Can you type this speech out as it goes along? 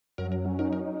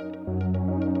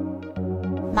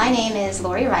My name is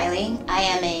Lori Reilly. I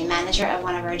am a manager of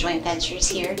one of our joint ventures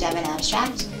here, Devon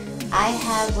Abstract. I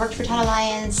have worked for Title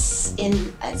Alliance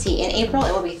in April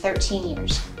it will be 13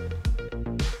 years.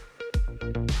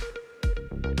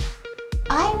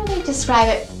 I really describe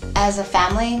it as a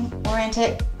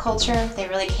family-oriented culture. They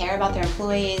really care about their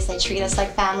employees, they treat us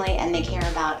like family, and they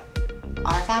care about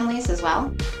our families as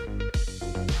well.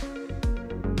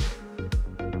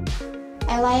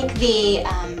 I like the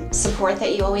support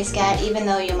that you always get, even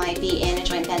though you might be in a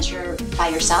joint venture by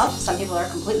yourself. Some people are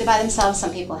completely by themselves,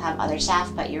 some people have other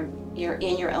staff, but you're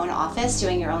in your own office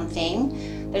doing your own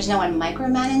thing. There's no one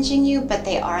micromanaging you, but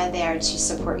they are there to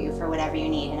support you for whatever you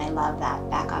need, and I love that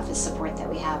back office support that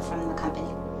we have from the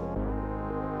company.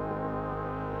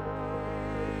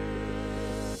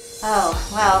 Oh,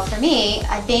 well, for me,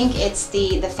 I think it's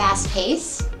the fast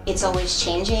pace. It's always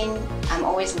changing. I'm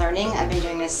always learning. I've been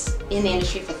doing this in the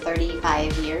industry for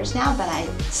 35 years now, but I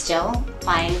still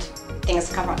find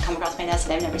things come across my desk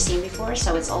that I've never seen before,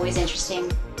 so it's always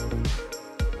interesting.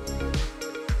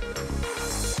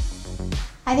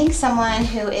 I think someone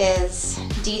who is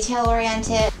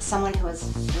detail-oriented, someone who is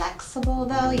flexible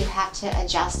though. You have to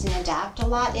adjust and adapt a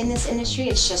lot in this industry.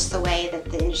 It's just the way that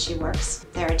the industry works.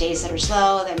 There are days that are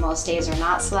slow, then most days are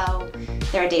not slow.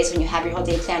 There are days when you have your whole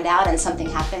day planned out and something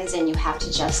happens and you have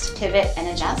to just pivot and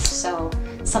adjust. So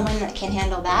someone that can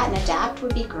handle that and adapt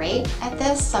would be great at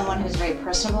this. Someone who's very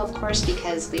personable, of course,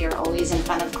 because we are always in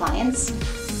front of clients.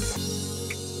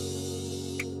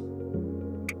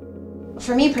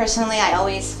 For me personally, I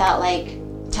always felt like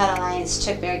Title Alliance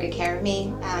took very good care of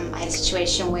me. I had a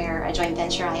situation where a joint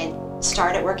venture I had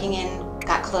started working in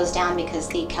got closed down because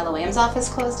the Keller Williams office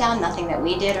closed down. Nothing that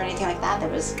we did or anything like that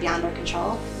was beyond our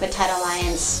control. But Title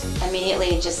Alliance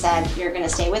immediately just said, you're going to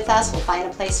stay with us, we'll find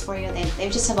a place for you. They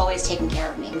just have always taken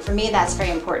care of me. And for me, that's very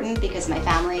important because my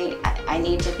family, I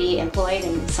need to be employed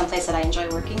in someplace that I enjoy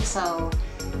working. So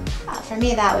for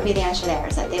me, that would be the answer there,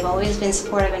 is that they've always been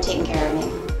supportive and taking care of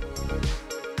me.